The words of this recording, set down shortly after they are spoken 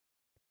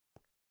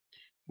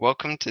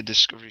Welcome to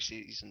Discovery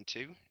Season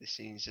 2. This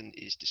season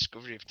is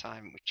Discovery of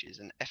Time, which is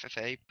an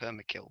FFA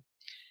permakill,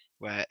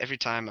 where every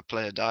time a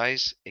player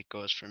dies, it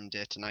goes from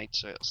day to night.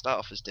 So it'll start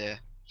off as day,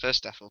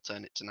 first death will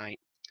turn it to night,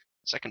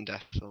 second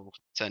death will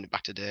turn it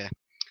back to day,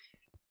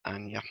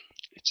 and yeah,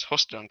 it's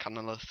hosted on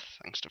Canaleth,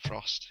 thanks to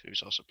Frost,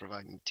 who's also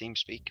providing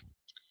TeamSpeak.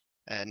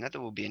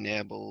 Nether will be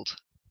enabled,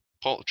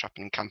 portal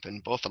trapping and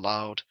camping both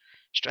allowed,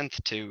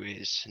 strength 2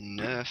 is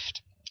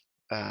nerfed,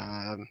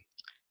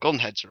 golden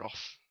heads are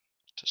off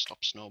to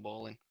stop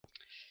snowballing.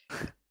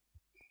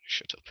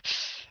 Shut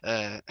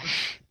up.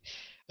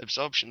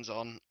 Absorption's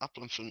on,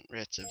 apple and flint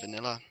rates are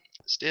vanilla,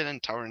 steel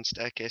and tower and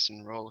staircase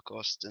and roller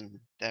coaster, and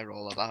they're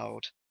all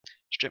allowed.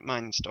 Strip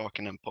mining,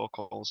 stalking and poke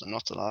holes are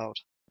not allowed.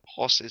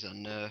 Horses are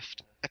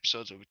nerfed.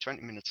 Episodes will be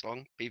 20 minutes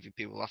long.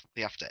 PvP will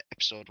be after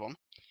episode 1.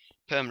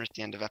 Perma at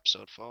the end of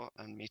episode 4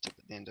 and meet up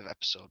at the end of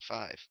episode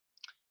 5.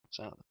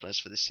 So the players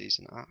for this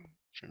season are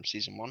from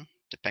season 1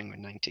 to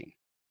Penguin 19.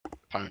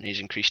 Apparently he's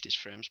increased his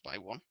frames by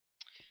 1.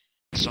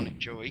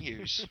 TheSonicJoey,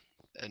 who's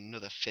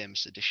another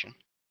famous addition.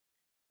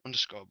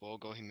 Underscore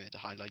Bogo, he made a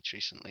highlight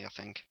recently, I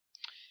think.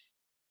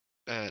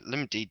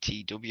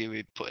 LimitDTW,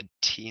 he put a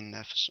T in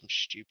there for some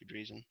stupid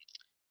reason.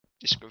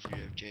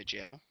 Discovery of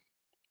XJJL.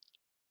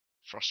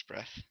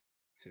 Frostbreath,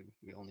 who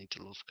we all need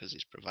to love because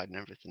he's providing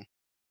everything.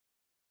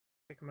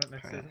 Pick him up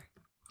next season.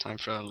 Time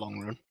for a long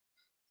run.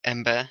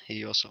 Mbear,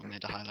 he also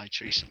made a highlight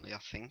recently, I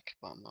think,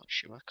 but I'm not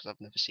sure because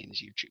I've never seen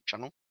his YouTube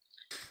channel.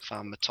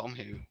 Farmertom,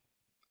 who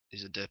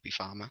is a derpy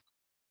farmer.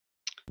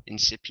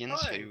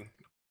 Incipiens, who,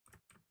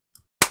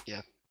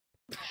 yeah.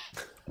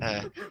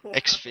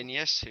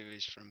 xPhinehas, who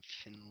is from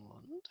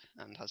Finland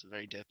and has a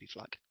very derpy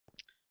flag.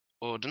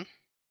 Odennn,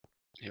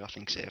 who I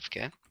think is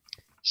AFK.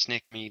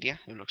 SnakeMedia,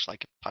 who looks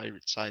like a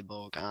pirate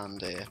cyborg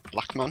and a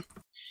black man.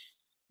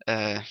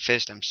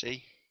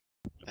 FazedMC,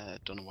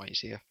 don't know why he's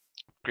here.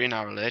 Green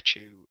Arrow H,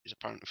 who is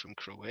apparently from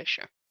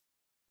Croatia.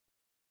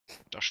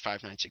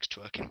 Dosh596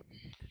 twerking.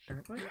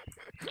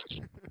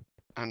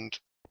 And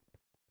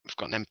we've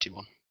got an empty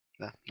one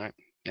there. No,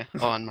 yeah.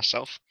 Oh, and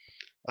myself.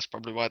 That's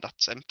probably why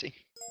that's empty.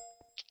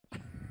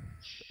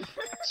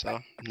 So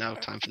now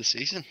time for the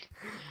season.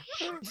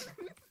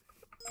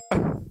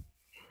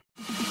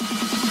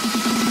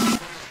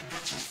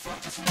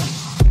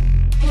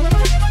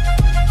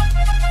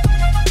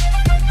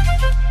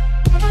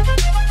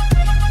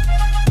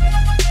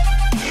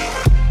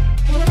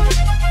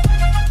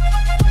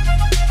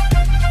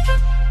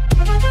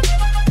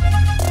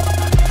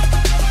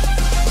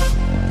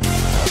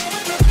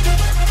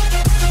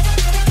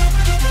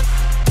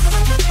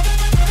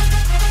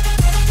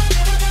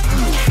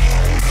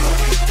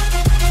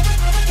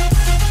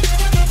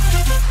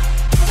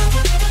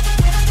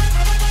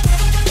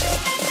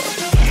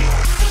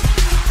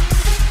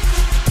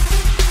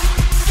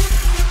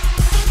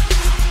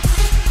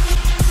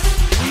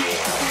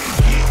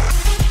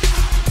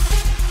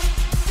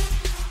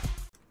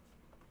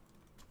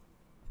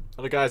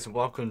 Hello guys and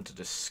welcome to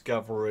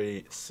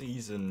Discovery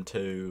Season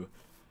 2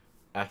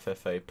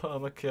 FFA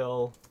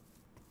Permakill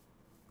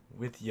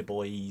with your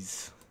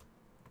boys.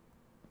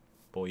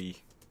 Boy,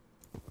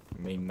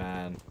 main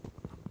man,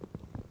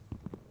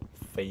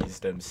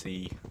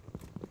 FazedMC,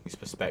 whose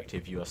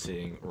perspective you are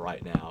seeing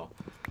right now.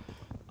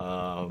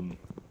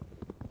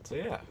 So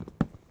yeah,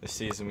 this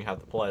season we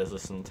have the players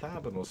list on the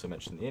tab and also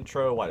mentioned in the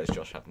intro. Why does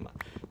Josh have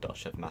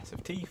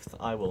massive teeth?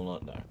 I will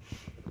not know.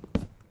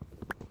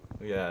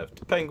 We have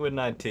Penguin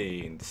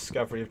 19,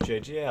 Discovery of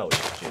XJJL,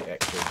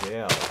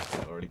 xJJL,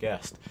 I already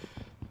guessed.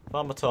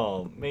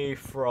 Farmertom, me,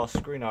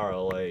 Frost, Green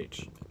Arrow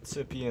H,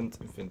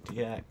 Incipiens,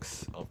 Infinity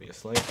X,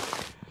 obviously.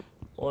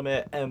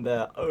 Limit,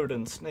 Mbear,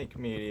 Odennn,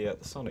 SnakeMedia,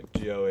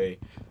 TheSonicJoey,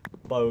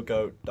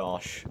 Bogo,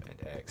 Dosh,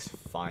 and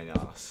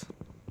xPhinehas.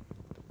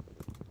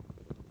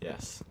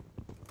 Yes.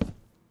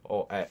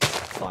 Or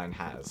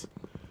xPhinehas.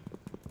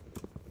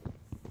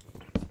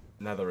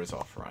 Nether is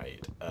off,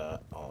 right?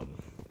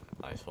 On.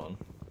 Nice one.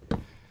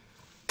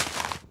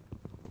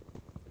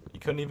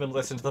 Couldn't even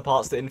listen to the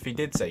parts that Infi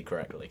did say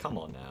correctly. Come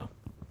on now.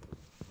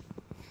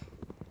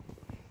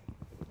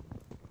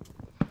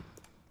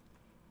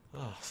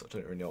 Oh, so I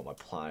don't really know what my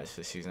plan is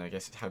for this season. I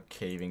guess it's how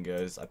caving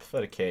goes. I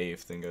prefer to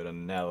cave than go to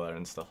Nether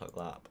and stuff like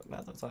that. But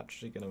Nether's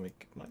actually gonna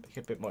might make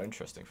it a bit more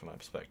interesting from my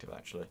perspective,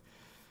 actually.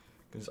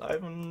 Because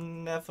I've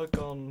never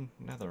gone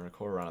Nether in a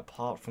core run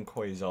apart from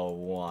Quasar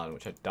 1,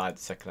 which I died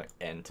the second I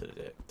entered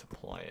it to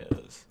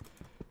players.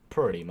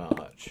 Pretty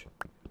much.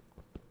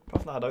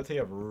 Apart from that, I don't think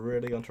I've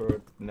really gone to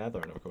a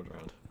Nether in a record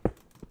round.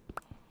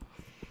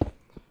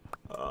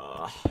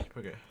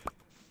 Okay.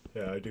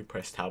 Yeah, I do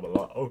press tab a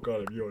lot. Oh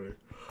god, I'm yawning.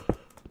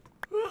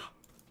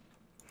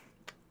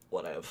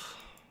 Whatever.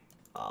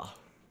 Because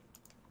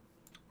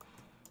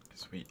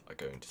we are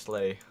going to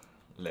slay,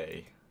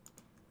 lay.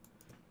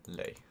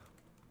 This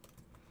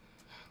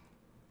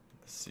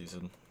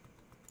season.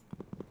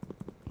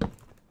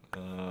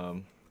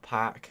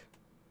 Pack.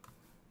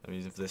 The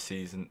reason for this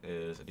season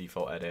is a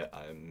default edit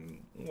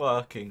I'm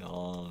working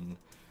on,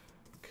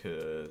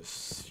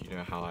 because you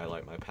know how I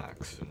like my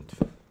packs and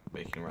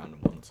making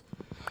random ones.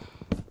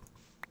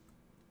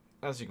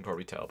 as you can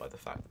probably tell by the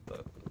fact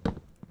that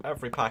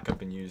every pack I've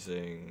been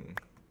using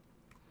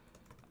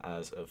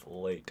as of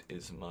late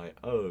is my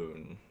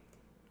own.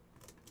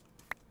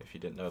 If you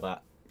didn't know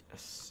that,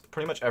 yes,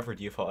 pretty much every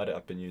default edit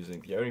I've been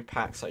using, the only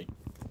packs I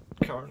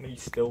currently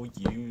still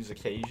use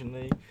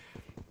occasionally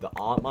that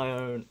aren't my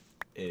own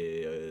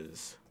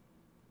is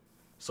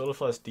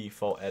Solarflare's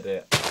default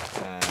edit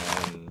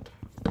and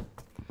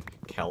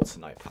Celt's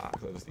Night pack.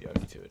 Those are the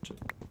only two which I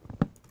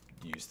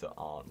use that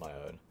aren't my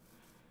own.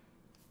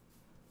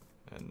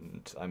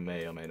 And I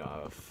may or may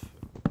not have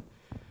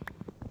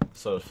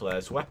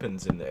Solarflare's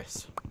weapons in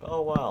this. But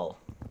oh well.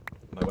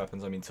 My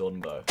weapons, I mean sword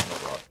and bow,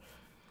 not rod.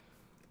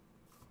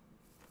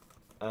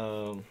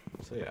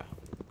 So yeah.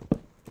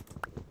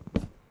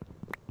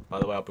 By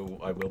the way,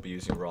 I will be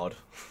using rod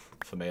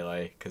for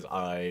melee, because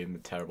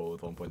I'm terrible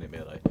with 1.8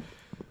 melee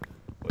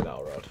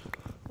without a rod.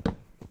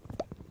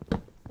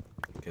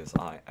 Because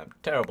I am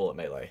terrible at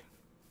melee.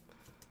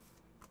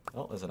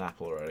 Oh, there's an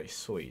apple already.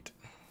 Sweet.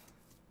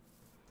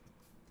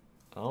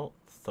 Oh,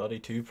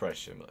 32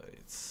 pressure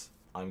modes.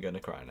 I'm gonna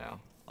cry now.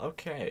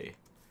 Okay.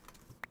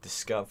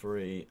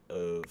 Discovery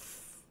of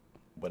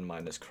when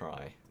miners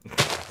cry. I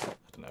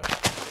don't know.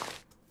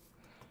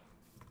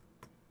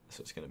 That's what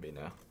it's gonna be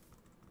now.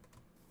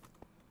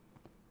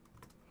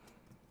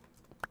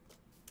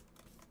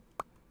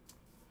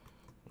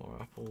 More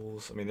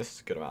apples. I mean, this is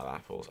a good amount of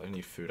apples. I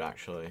need food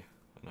actually.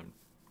 And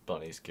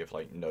bunnies give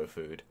like no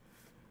food.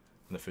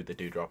 And the food they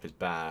do drop is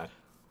bad.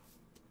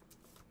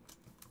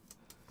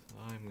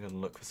 I'm gonna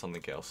look for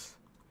something else.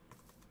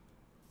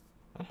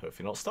 And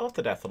hopefully not starve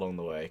to death along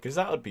the way, because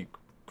that would be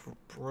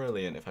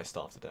brilliant if I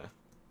starve to death.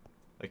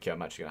 Okay,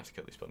 I'm actually gonna have to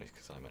kill these bunnies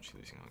because I'm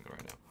actually losing hunger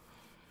right now.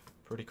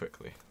 Pretty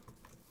quickly.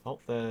 Oh,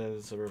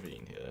 there's a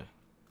ravine here.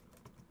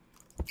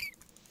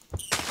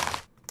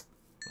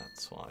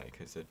 That's why,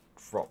 because the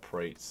drop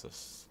rates are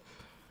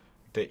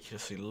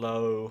ridiculously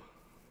low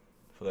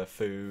for their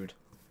food.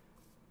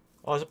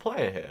 Oh, there's a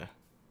player here.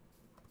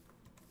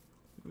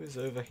 Who is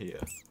over here?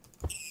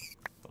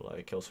 Well,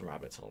 I kill some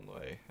rabbits along the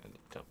way, and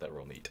they're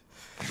raw meat.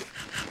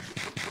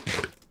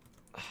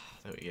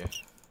 There we go.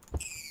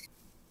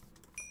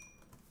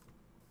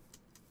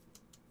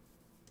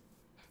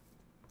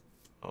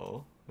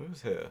 Oh,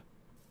 who's here?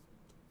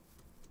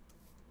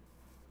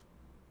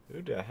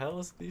 Who the hell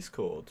is these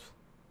called?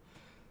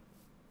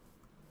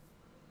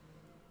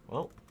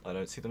 Well, I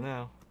don't see them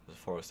now. There's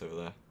a forest over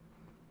there.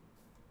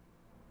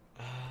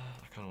 I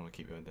kind of want to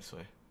keep going this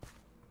way.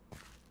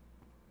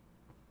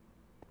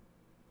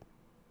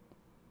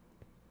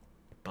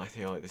 But I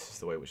feel like this is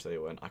the way which they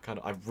went. I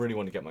really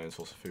want to get my own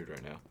source of food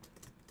right now.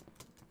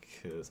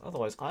 Because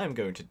otherwise I am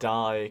going to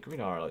die.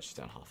 Green arrow is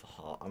down half a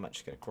heart. I'm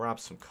actually going to grab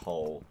some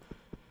coal.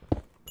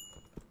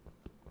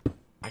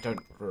 I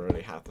don't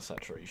really have the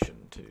saturation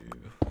to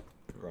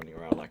be running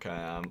around like I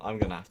am. I'm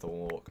going to have to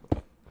walk.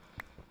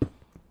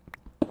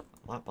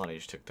 That bunny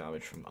just took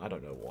damage from I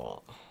don't know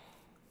what.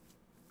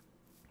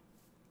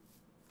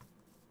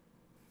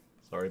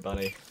 Sorry,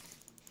 bunny.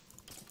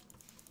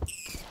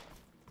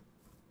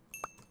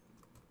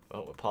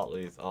 Oh, we're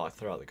partly... Oh, I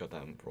threw out the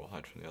goddamn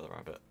rawhide from the other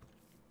rabbit.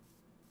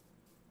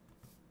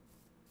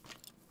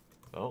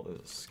 Oh,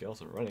 there's a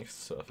skeleton running to the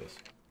surface.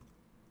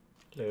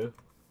 Hello.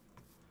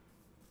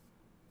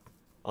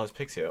 Oh, there's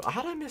pigs here.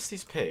 How did I miss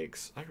these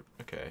pigs?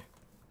 Okay.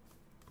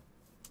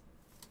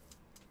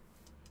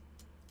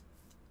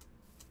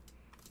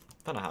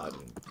 Don't know how I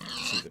didn't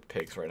see the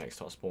pigs right next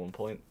to our spawn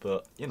point,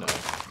 but, you know,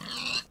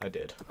 I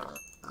did.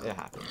 It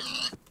happened.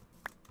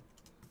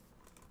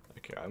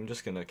 Okay, I'm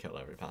just gonna kill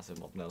every passive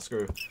mob now.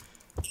 Screw.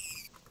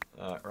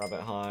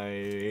 Rabbit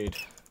hide.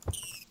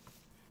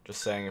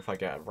 Just saying, if I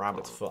get a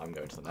rabbit's foot, I'm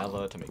going to the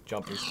nether to make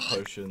jump boost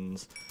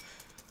potions.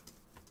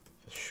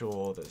 For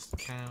sure, there's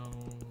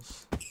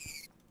cows.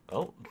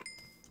 Oh,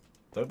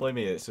 don't blame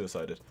me, it's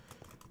suicided.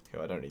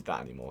 Okay, I don't need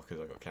that anymore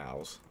because I got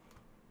cows.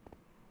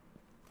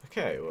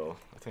 Okay, well,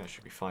 I think I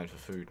should be fine for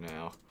food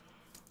now.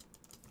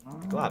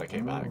 Glad I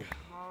came back.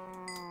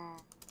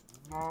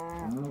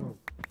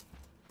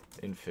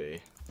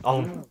 Infi.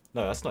 Oh, no,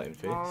 that's not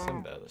Infi. It's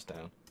Mbear that's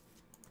down.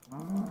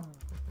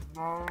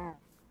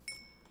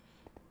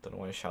 Don't know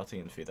why you're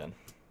shouting Infi then.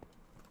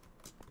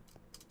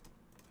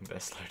 Mbear,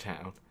 slow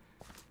down.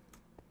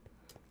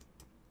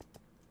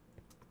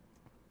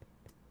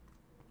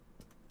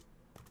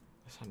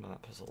 This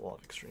map has a lot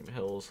of extreme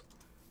hills,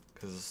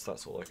 because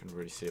that's all I can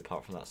really see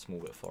apart from that small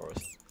bit of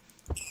forest.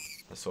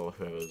 I saw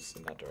whoever's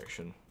in that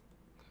direction.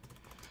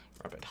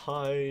 Rabbit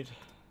hide.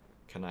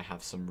 Can I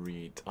have some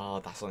reed? Oh,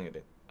 that's something I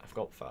did. I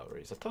forgot without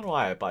reeds. I don't know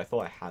why, but I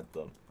thought I had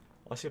them.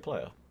 Oh, I see a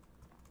player.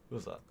 Who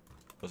was that?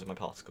 Was it my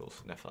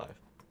particles in F5?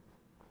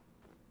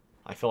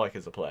 I feel like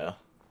it's a player.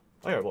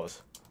 Oh yeah, it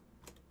was.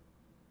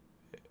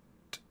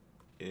 It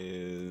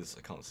is...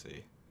 I can't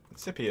see.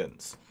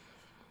 Incipiens.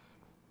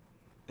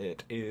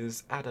 It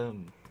is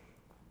Adam.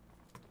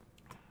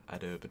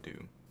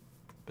 Ado-ba-doom.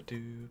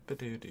 Ba-doo,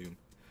 ba-doo-doom.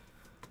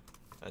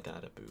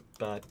 A-da-da-boo.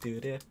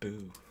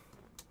 Ba-doo-da-boo.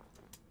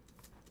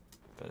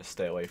 Better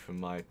stay away from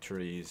my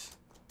trees.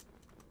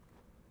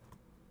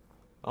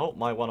 Oh,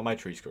 one of my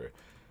trees grew.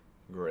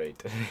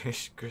 Great.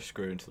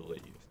 Screw into the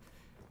leaves.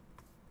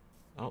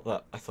 Oh,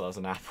 that I thought it was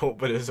an apple,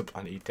 but it was a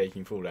bunny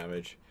taking full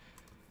damage.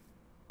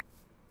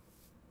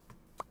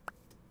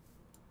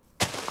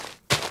 Okay,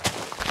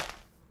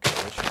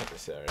 let's check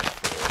this area.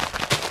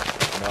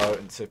 No,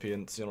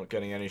 Incipiens, you're not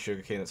getting any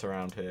sugarcane that's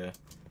around here.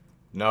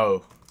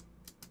 No.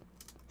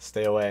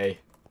 Stay away.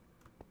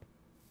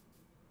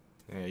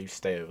 Yeah, you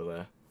stay over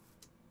there.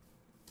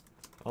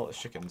 Oh, there's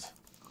chickens.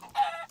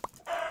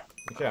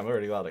 Okay, I'm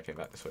really glad I came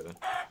back this way then.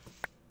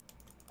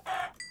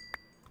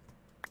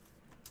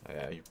 Oh,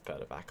 yeah, you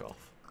better back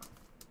off.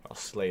 I'll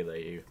slay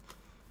you.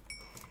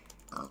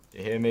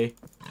 You hear me?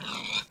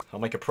 I'll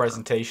make a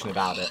presentation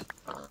about it.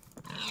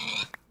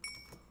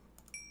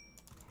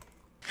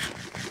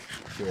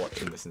 If you're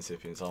watching this,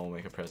 Incipiens, I'll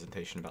make a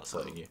presentation about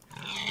slaying you.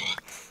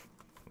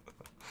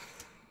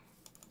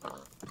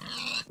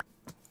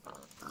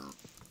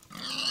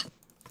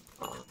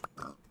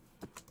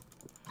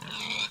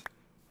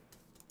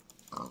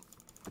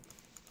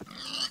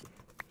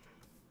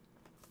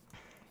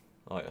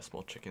 Oh yeah,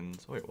 small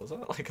chickens. Wait, was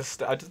that like a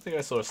I didn't think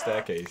I saw a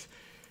staircase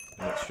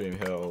in Extreme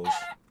Hills.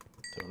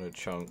 Don't know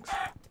chunks.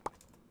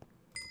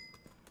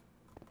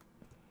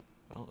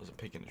 Oh, there's a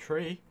pig in a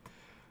tree.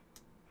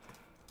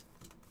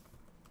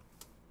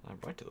 I'm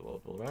right to the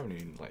world ball. I haven't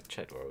even like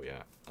checked where we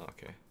at. Oh,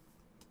 okay.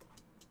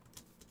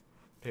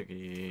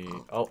 Piggy.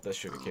 Oh, there's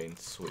sugarcane.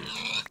 Sweet.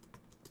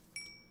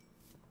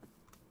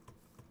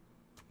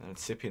 And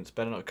Incipiens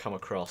better not come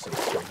across a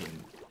freaking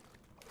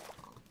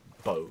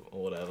boat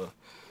or whatever.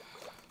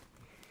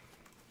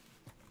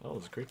 Oh,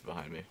 there's a creeper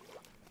behind me.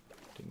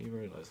 Didn't even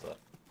realise that.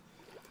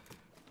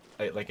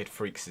 Like it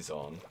freaks is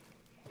on.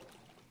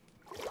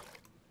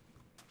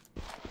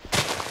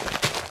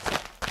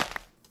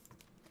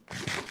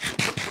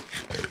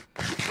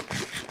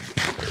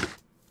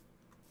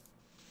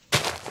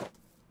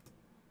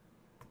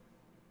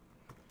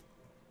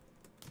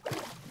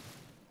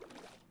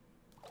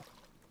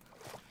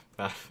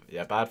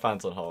 Yeah, Bad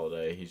Fan's on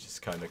holiday. He's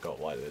just kind of got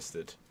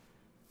whitelisted.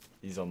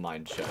 He's on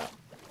mine chat.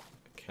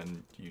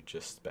 Can you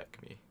just spec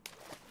me?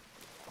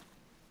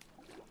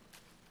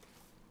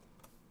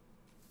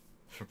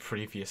 From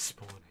previous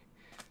spawning.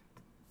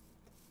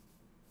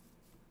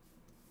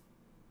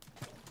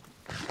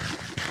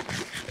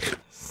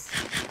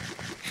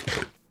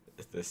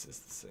 This is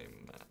the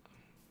same map.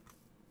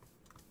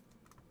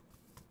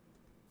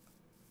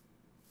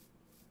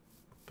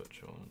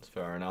 Butcher ones,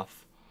 fair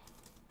enough.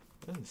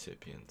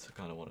 Incipiens, I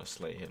kind of want to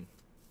slay him.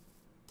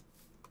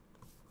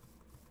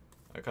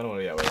 I kind of want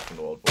to get away from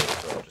the world board,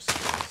 so I'll just...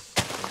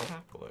 What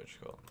apple I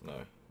just got?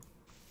 No.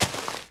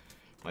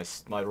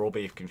 My raw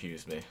beef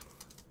confused me.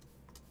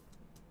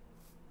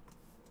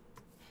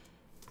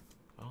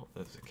 Oh,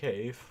 there's a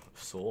cave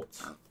of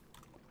sorts.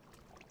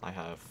 I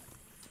have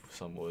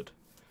some wood.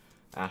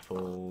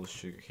 Apples,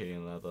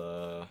 sugarcane,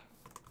 leather...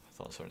 I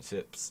thought I saw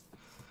Incips.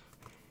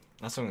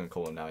 That's what I'm going to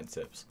call them now,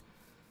 Incips.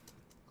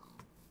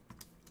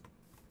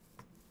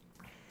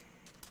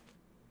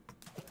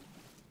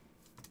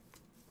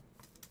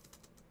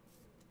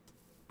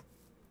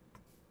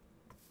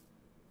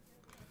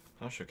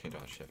 How much sugarcane do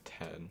I actually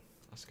have? 10.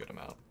 That's a good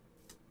amount.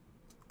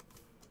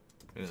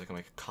 Means I can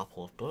make a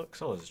couple of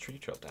books. Oh, there's a tree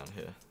trap down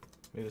here.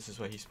 Maybe this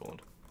is where he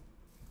spawned.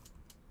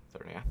 Are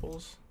there any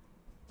apples?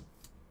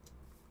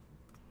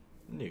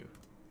 New.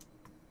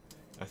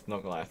 I'm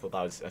not gonna lie, I thought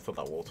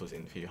that water was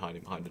Infi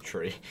hiding behind a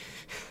tree.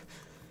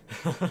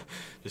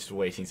 Just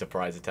waiting to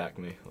surprise attack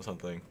me or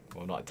something.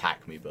 Well, not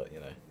attack me, but you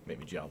know, make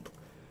me jump.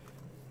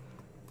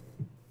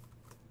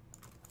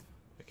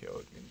 Okay, we're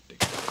gonna dig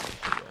down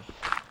here.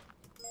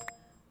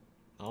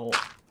 Oh,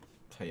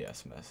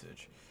 yes,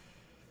 message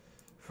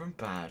from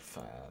Bad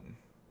Fan.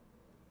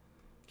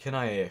 Can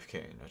I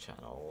AFK in your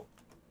channel?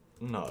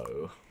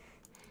 No.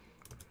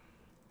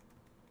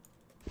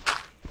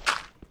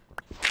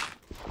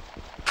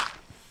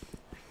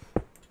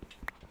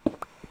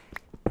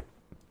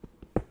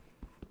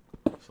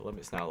 So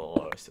limit's now the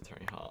lowest at 3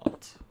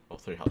 hearts, or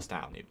 3 hearts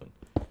down even.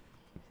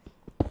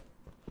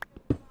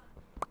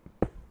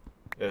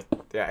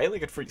 Yeah,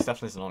 8-legged freaks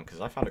definitely isn't on because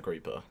I found a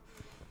creeper.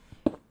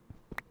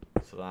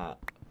 So that,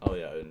 oh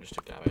yeah, I just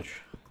took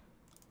damage.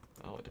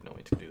 Oh, I didn't know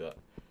I to do that.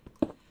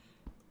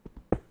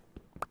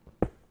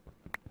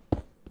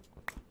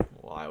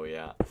 Why are we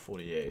at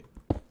 48?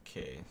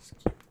 Okay, let's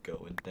keep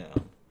going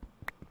down.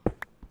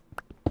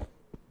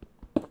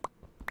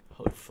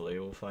 Hopefully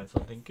we'll find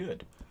something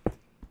good.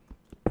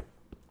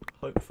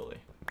 Hopefully.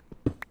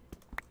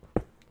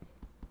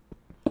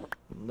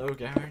 No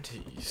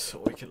guarantees,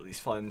 we can at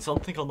least find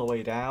something on the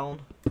way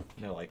down.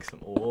 You know, like some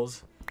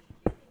ores.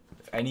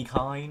 Of any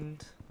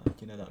kind. Like,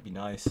 you know, that'd be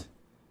nice.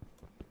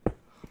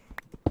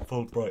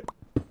 Full bright.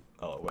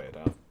 Oh, way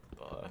down.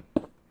 But,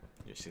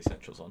 UHC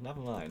essentials on. Never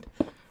mind.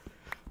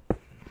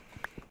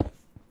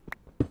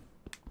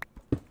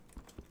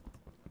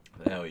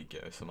 There we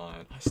go, some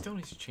iron. I still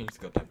need to change the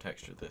goddamn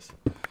texture of this.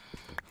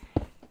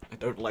 I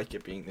don't like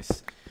it being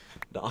this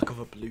dark of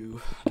a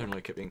blue. I don't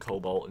like it being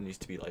cobalt. It needs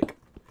to be like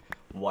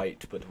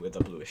white, but with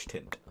a bluish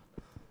tint.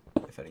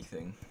 If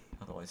anything.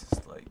 Otherwise,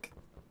 it's like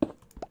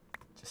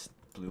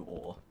blue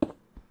ore.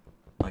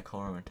 My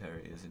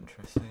commentary is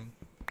interesting.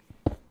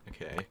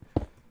 Okay.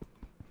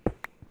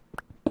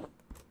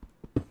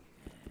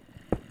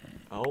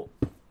 Oh,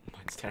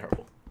 mine's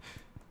terrible.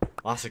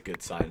 Well, that's a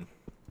good sign.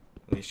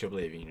 At least you're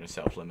believing in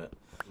yourself, Limit.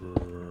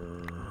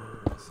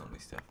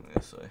 Somebody's definitely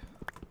this way.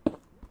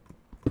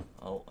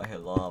 Oh, I hear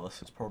lava,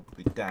 so it's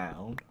probably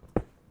down.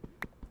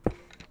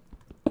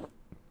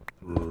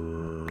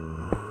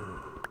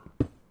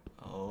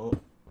 Oh.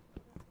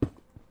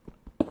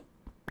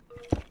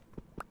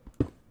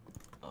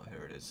 Oh,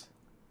 here it is.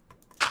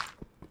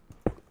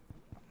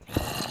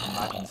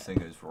 Imagine this thing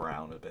goes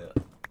round a bit.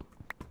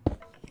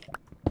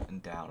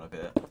 And down a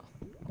bit.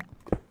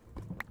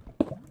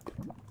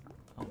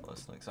 Oh,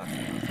 that's not exactly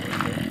what I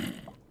thought.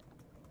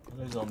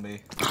 Hello,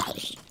 zombie.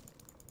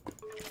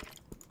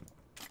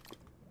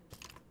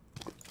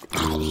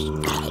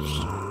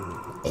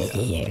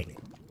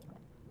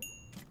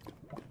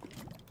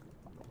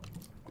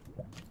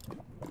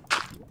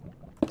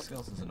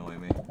 Skeletons annoy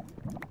me.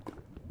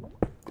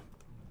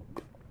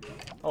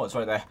 Oh, it's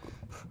right there.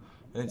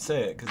 I didn't see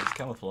it because it's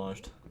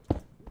camouflaged.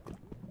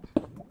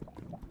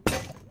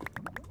 Get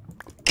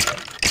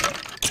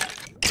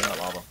that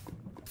lava.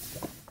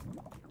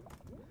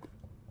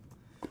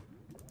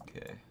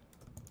 Okay.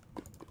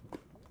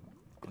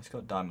 It's got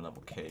a diamond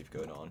level cave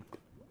going on.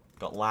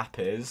 Got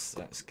lapis,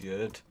 that's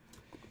good.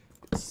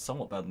 It's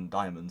somewhat better than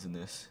diamonds in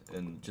this,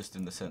 and just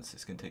in the sense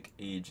it's going to take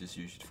ages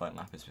usually to find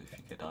lapis if you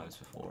get diamonds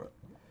before it.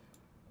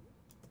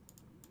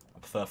 I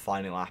prefer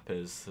finding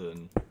lapis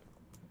than,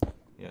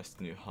 yes,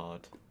 new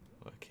hard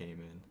where I came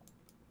in.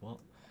 What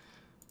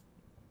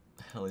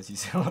the hell is he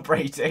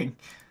celebrating?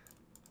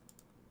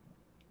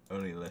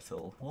 Only a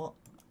little. What?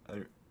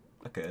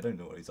 Okay, I don't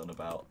know what he's on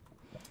about.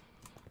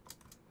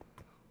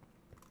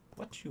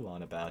 What you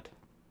on about?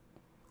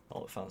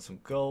 Oh, I found some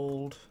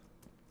gold.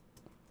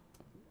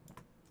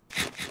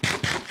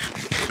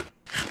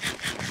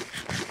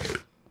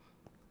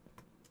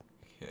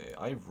 Okay,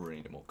 I really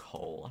need more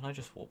coal, and I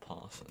just walk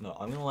past. No,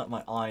 I'm gonna let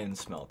my iron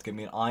smelt. Give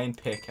me an iron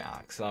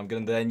pickaxe, and I'm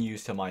gonna then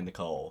use to mine the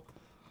coal.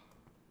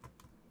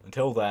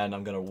 Until then,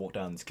 I'm gonna walk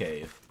down this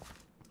cave.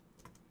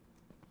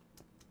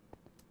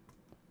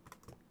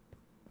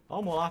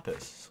 Oh, more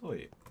lapis.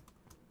 Sweet.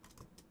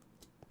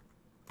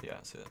 Yeah,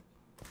 that's it.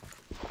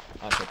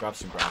 Actually, I'll grab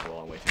some gravel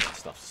while I'm waiting for that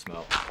stuff to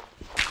smelt.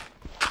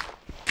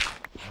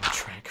 I will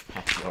drag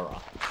back your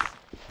ass.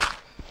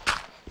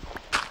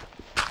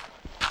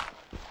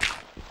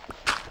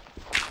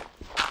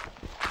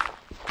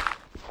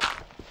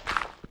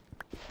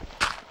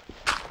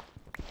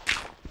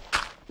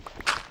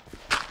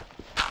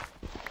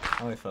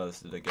 How many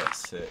feathers did I get?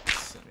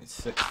 6. I need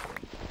 6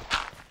 front.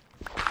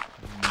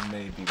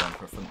 Maybe 1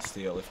 for front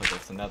steel if I go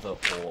for the nether,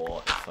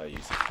 or if I use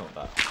it for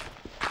combat.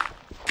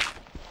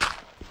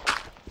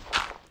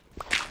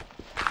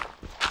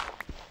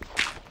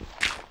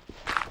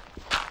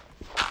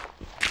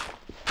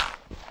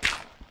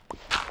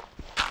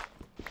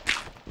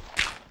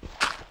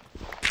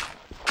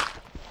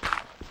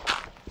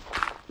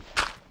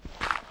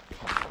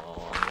 Come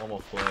on, 1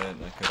 more flint, and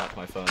then go back to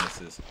my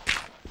furnaces.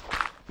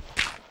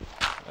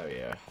 Oh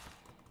yeah.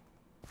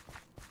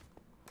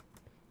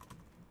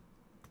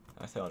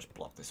 I think I'll just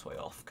block this way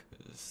off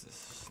because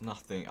there's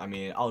nothing. I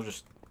mean, I'll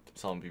just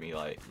zombie me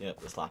like, yep,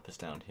 there's lapis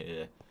down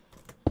here.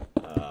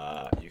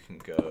 You can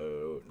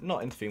go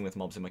not interfering with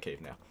mobs in my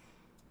cave now.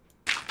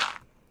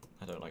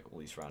 I don't like all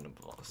these random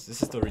blocks.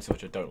 This is the reason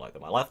which I don't like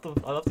them. I love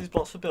these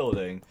blocks for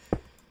building,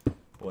 but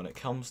when it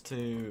comes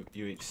to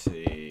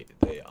UHC,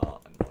 they are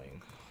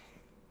annoying.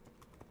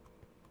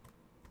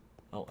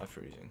 Oh, I'm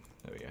freezing.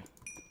 There we go.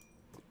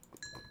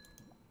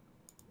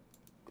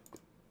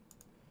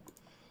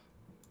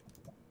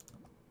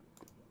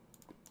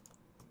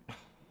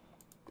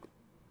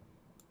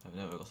 I've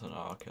never got an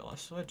R kill. I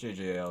swear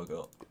JJL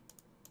got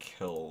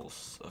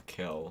a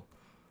kill.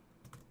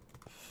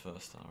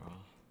 First RR.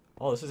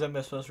 Oh, this is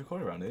Mbear's first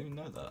recording round. I didn't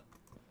even know that.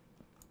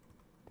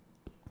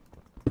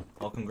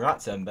 Well,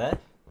 congrats, Mbear.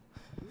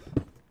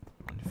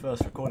 On your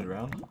first recording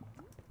round.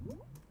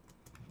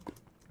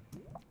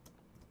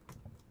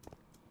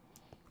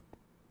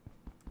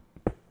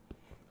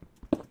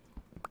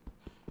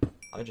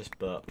 I just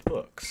burped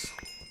books.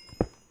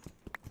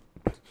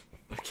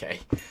 Okay.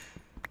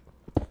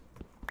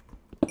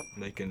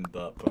 They can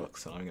burp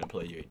books, so I'm going to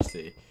play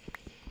UHC.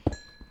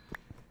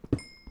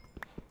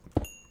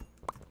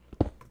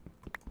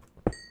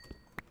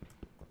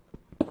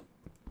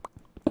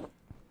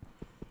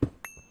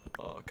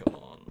 Oh, come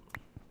on.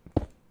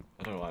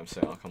 I don't know why I'm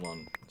saying, oh, come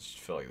on. I just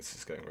feel like this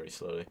is going very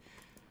slowly.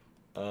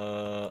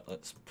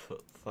 Let's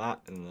put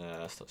that in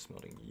there, start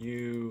smelting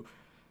you,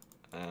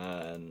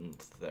 and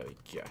there we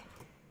go.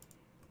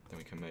 Then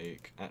we can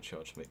make, actually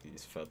I'll just make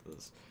these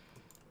feathers.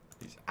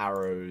 These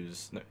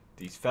arrows, no,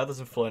 these feathers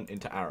and flint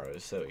into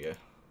arrows, there we go.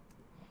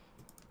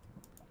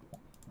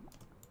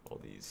 Or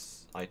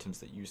these items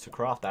that you use to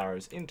craft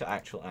arrows into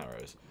actual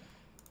arrows.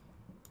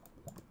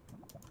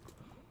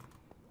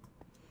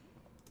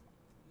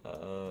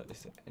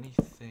 Is there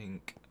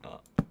anything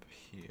up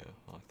here?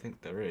 Well, I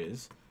think there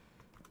is.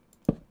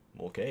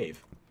 More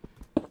cave.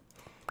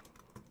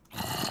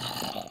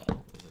 Oh,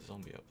 there's a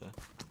zombie up there.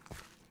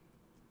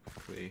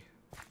 Quickly.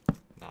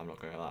 No, I'm not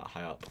going that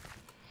high up.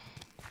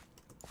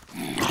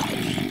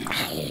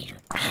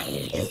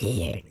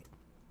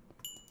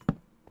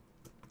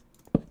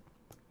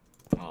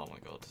 Oh my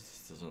god,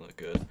 this doesn't look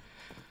good.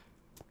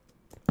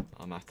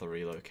 I'm gonna have to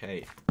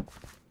relocate.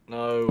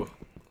 No,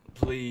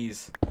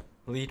 please,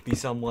 lead me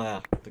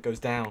somewhere that goes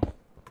down.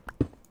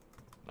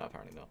 No,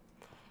 apparently not.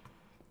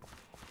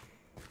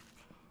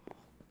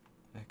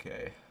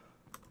 Okay,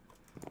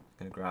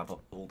 gonna grab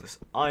up all this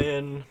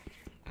iron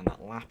and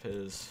that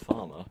lapis.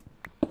 Farmer.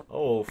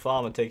 Oh,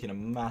 Farmer taking a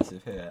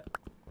massive hit.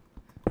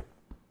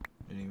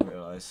 Didn't even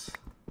realise.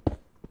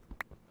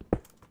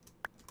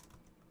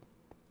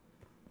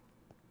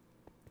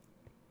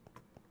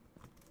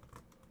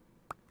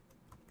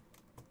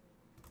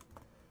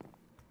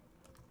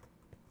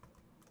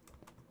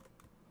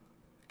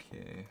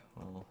 Okay,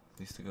 well, at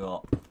least I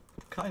got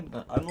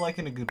kinda. I'm like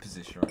in a good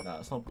position right now.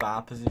 It's not a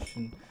bad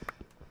position.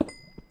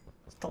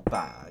 It's not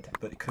bad,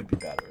 but it could be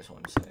better, is what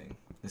I'm saying.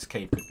 This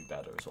cave could be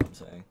better, is what I'm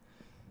saying.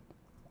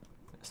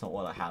 It's not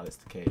what I have, it's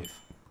the cave.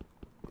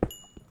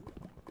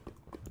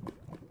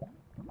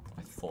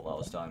 I thought that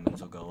was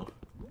diamonds or gold.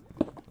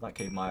 That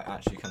cave might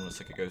actually kind of look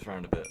like it goes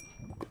around a bit.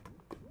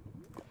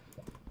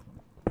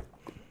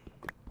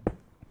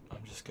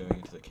 I'm just going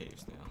into the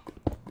caves now.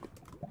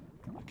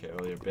 Okay,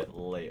 well, you're a bit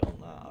late on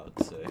that, I would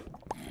say.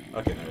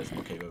 Okay, no, there's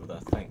no cave over there,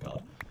 thank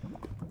God.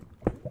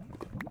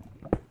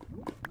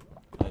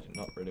 I do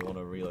not really want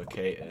to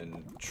relocate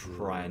and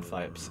try and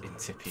fight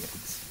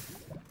Incipiens.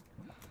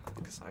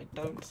 Because I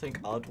don't think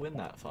I'd win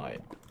that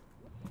fight.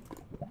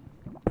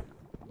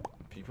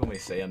 People may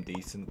say I'm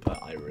decent,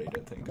 but I really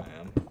don't think I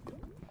am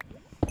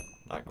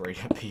that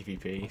great at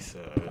PvP,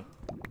 so...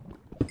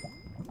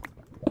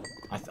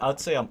 I'd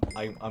say I'm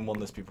one of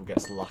those people who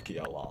gets lucky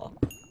a lot.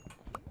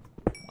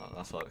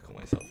 That's what I call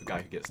myself, a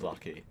guy who gets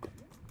lucky.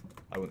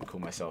 I wouldn't call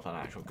myself an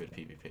actual good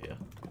PvPer.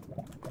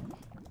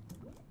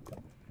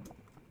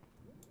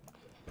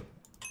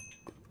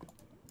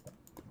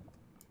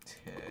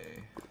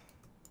 Okay.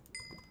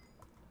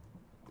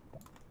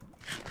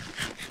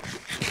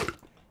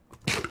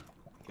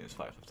 There's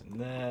 5 left in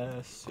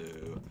there, so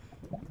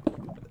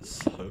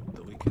let's hope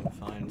that we can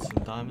find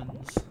some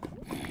diamonds.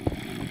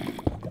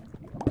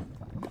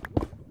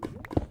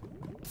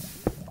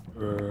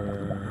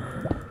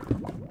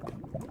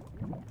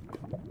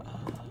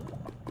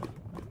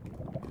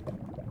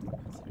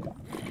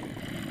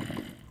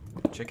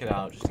 Check it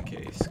out just in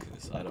case,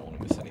 because I don't want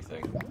to miss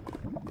anything.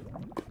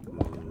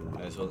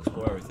 Might as well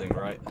explore everything,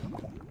 right?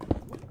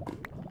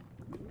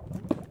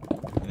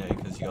 You know,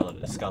 because you gotta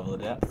discover the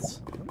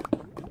depths.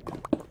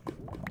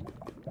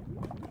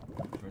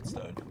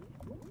 Redstone.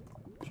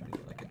 Trying to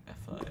get like an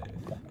F5.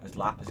 There's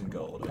lapis and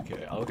gold.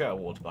 Okay, I'll get a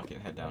water bucket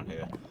and head down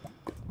here.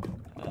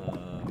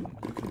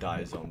 You can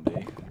die,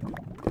 zombie.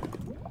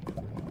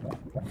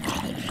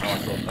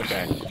 Oh,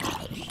 okay.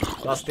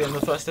 That's the end of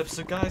the first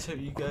episode, guys. Hope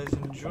you guys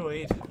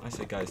enjoyed. I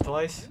say guys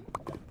twice.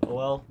 Oh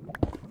well.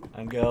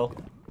 And girl.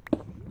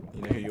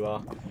 You know who you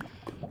are.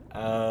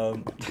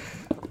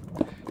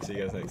 See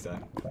you guys next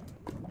time.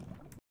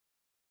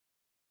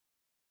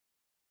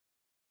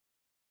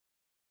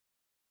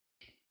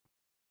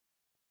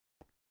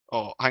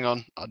 Oh, hang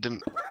on. I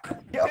didn't.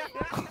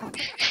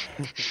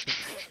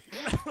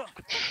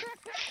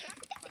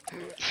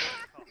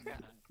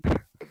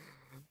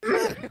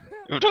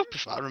 It would help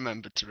if I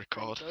remembered to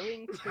record.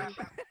 Going to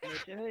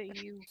murder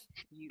you,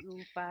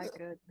 you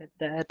bugger.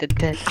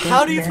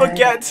 How do you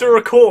forget to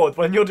record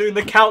when you're doing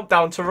the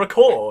countdown to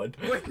record?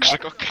 Because I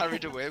got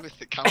carried away with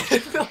the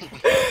countdown.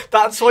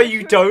 That's why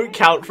you don't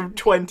count from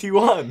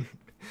 21.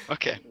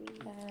 Okay.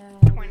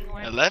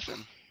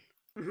 11,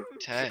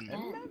 10,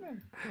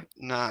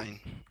 9,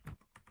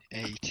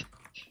 8,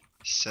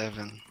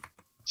 7,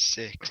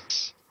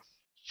 6,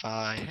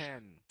 5,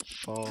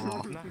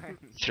 4,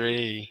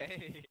 3,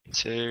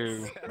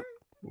 2,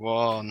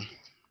 1.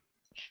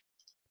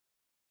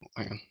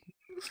 Hang on.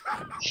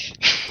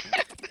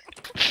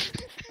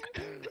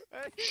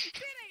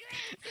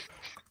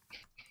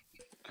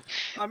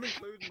 I'm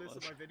including this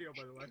in my video,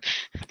 by the way.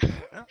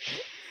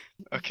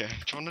 Okay, do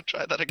you want to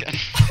try that again?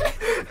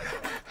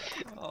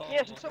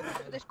 Yes, it's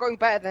this going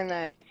better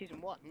than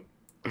season 1.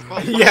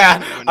 Well,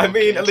 Yeah, I okay,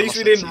 mean, at it's least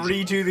we not didn't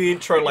season. redo the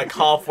intro like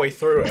halfway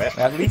through it.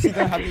 At least you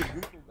don't have your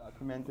Google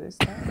document this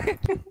time.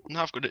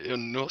 No, I've got it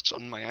in notes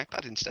on my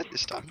iPad instead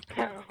this time.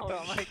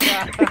 Oh my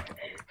god.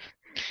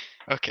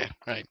 Okay,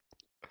 right.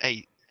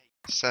 8,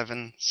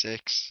 7,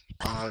 6,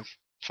 5,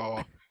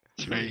 4,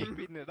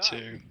 3,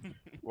 2,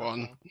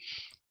 1.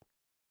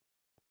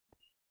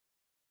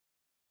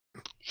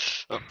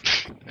 Oh,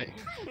 hey.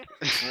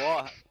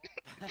 What?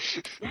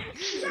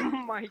 Oh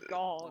my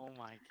god. Oh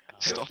my god.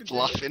 Stop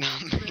laughing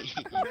at me.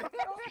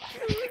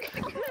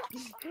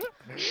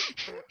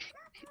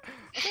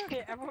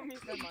 Okay, everyone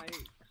mute their mic.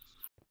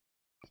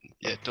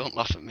 Yeah, don't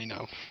laugh at me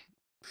now.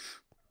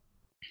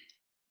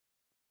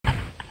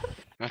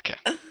 Okay.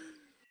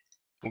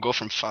 We'll go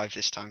from 5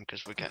 this time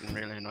because we're getting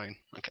really annoying.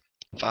 Okay.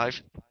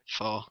 5,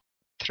 4,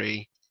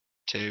 3,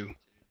 2,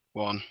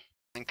 1.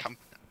 And camp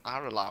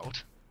are allowed.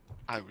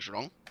 I was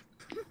wrong.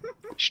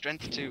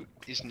 Strength 2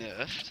 is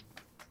nerfed.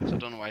 So I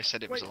don't know why I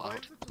said it was Wait,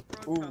 allowed.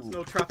 why is it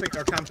no traffic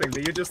or camping,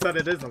 but you just said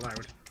it is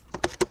allowed?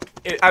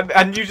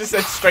 And you just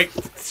said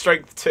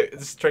strength tier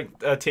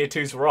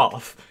 2s were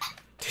off.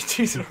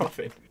 Tier 2s are off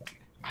in.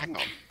 Hang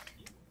on.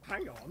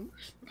 Hang on.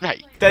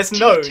 Right. There's tier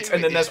nodes, 2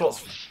 and then is there's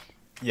what's... off,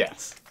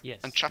 Yes. Yes.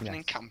 and trapping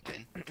and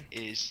camping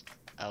is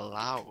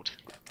allowed.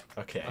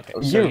 Okay. Okay,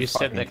 Oh, so you you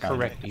said fucking that cunt.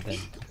 correctly then.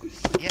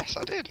 Yes,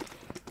 I did.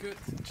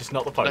 Just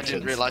not the But I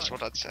didn't potions. realise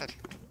what I'd said.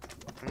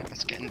 Right,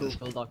 let's get into the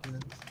Google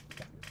document.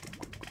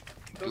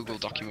 Google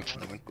document for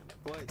the win.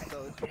 Wait,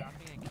 so is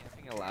trapping and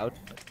camping allowed?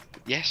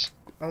 Yes.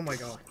 Oh my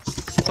god.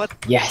 What?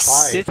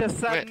 Yes. You just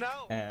said Wait.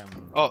 no!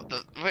 Oh,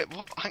 wait,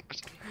 what?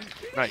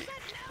 Right.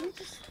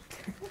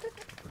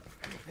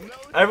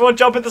 Everyone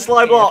jump in the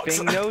slime blocks!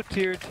 Camping, no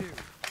tier 2.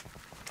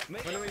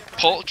 When are we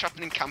Portal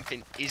trapping and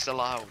camping is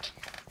allowed.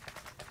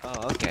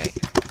 Oh, okay.